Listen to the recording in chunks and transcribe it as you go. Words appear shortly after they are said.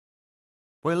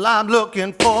Well, I'm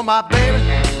looking for my baby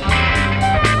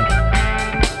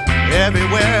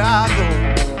everywhere I go.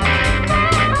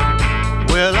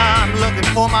 Well, I'm looking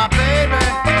for my baby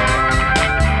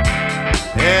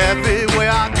everywhere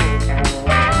I go.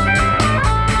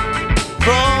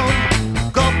 From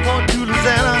Gulfport to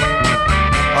Louisiana,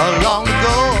 along the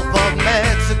Gulf of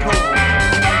Mexico.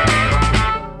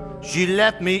 She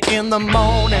left me in the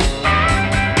morning,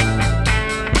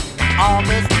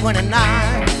 August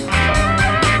 29.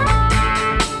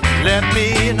 Left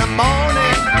me in the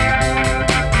morning,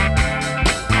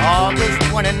 August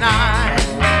 29.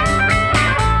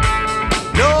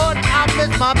 Lord, I miss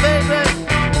my baby,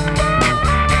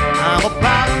 I'm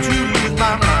about to lose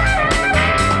my mind.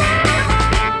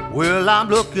 Well, I'm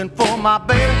looking for my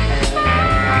baby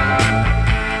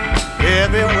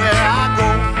everywhere I go.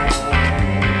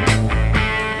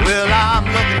 Well, I'm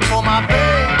looking for my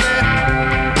baby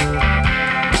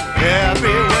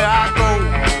everywhere I go.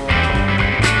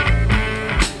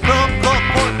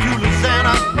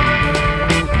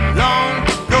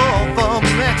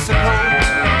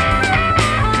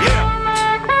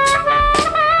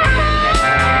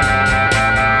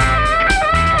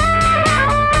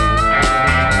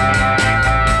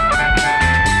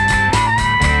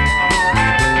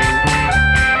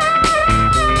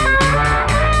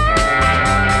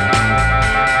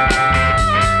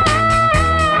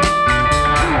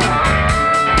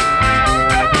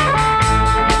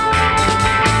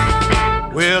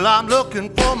 Well, I'm looking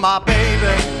for my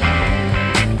baby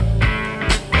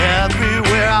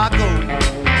everywhere I go.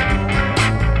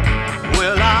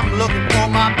 Well, I'm looking for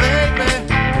my baby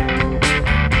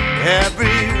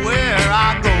everywhere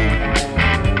I go.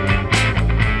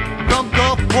 From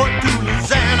Gulfport to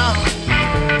Louisiana,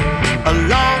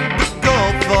 along the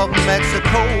Gulf of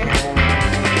Mexico.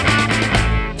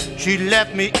 She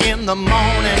left me in the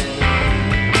morning,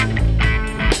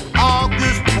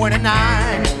 August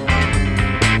 29.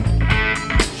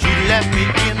 Left me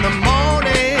in the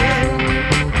morning,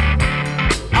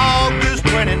 August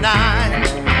 29.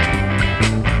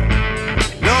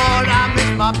 Lord, I miss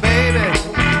my baby,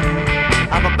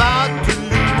 I'm about to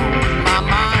lose my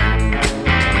mind.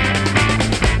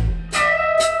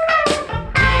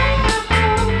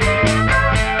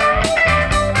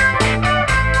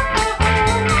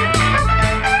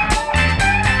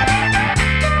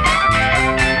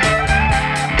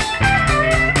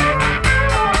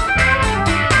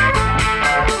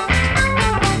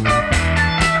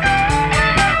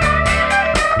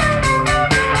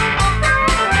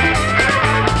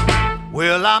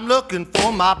 Well, I'm looking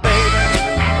for my baby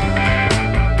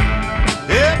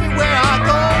everywhere I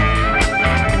go.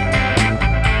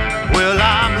 Well,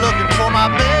 I'm looking for my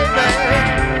baby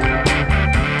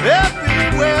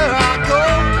everywhere I go.